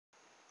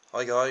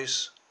Hi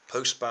guys,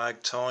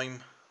 Postbag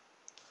time.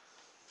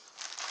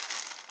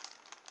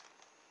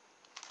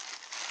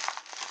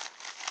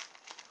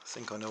 I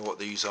think I know what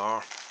these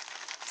are.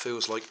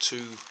 Feels like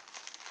two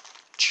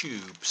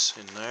tubes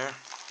in there.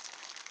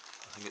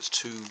 I think it's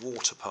two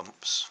water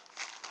pumps.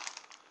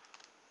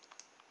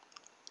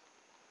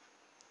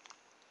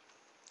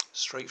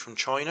 Straight from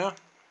China.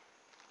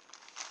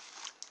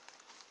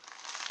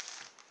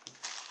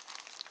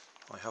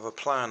 I have a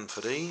plan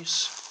for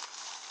these,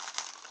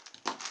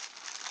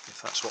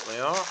 if that's what they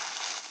are.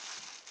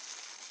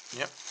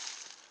 Yep.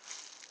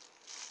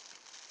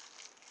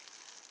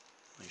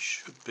 They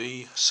should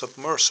be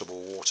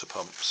submersible water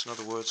pumps. In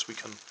other words, we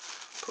can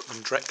put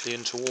them directly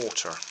into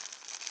water.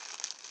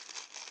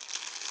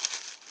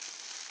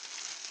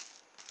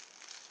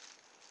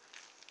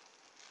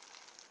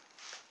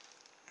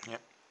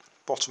 Yep.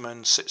 Bottom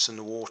end sits in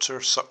the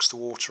water, sucks the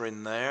water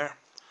in there,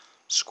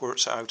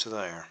 squirts it out of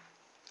there.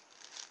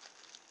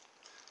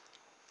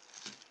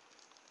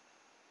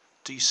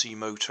 DC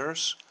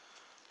motors.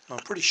 Now,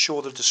 I'm pretty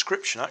sure the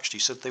description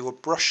actually said they were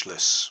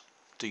brushless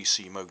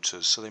DC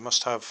motors, so they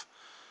must have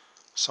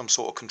some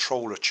sort of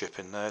controller chip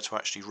in there to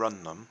actually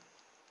run them.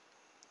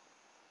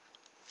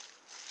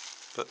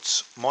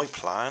 But my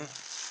plan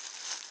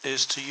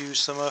is to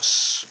use them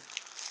as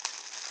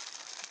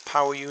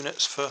power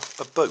units for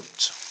a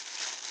boat.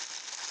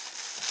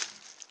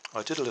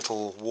 I did a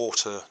little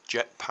water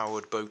jet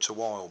powered boat a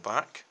while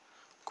back,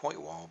 quite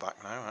a while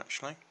back now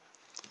actually,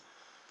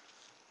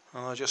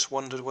 and I just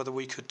wondered whether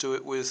we could do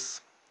it with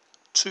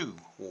two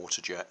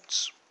water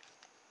jets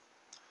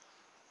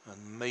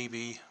and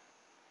maybe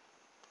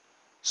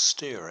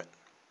steer it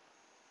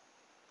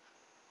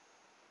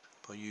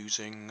by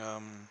using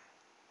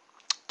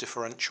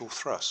differential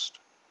thrust,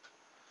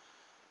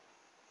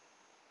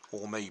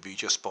 or maybe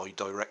just by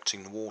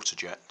directing the water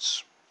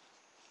jets.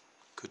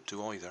 Could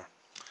do either.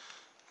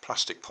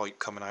 Plastic pipe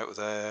coming out of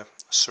there,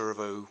 a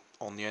servo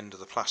on the end of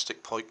the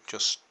plastic pipe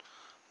just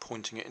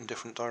pointing it in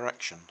different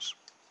directions.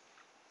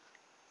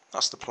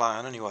 That's the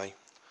plan anyway.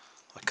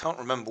 I can't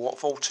remember what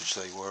voltage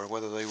they were,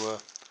 whether they were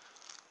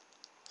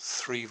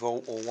 3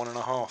 volt or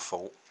 1.5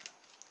 volt.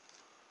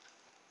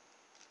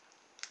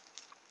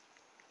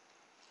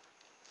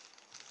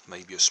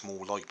 Maybe a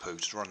small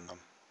LiPo to run them.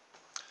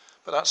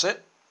 But that's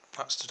it.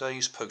 That's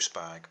today's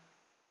Postbag.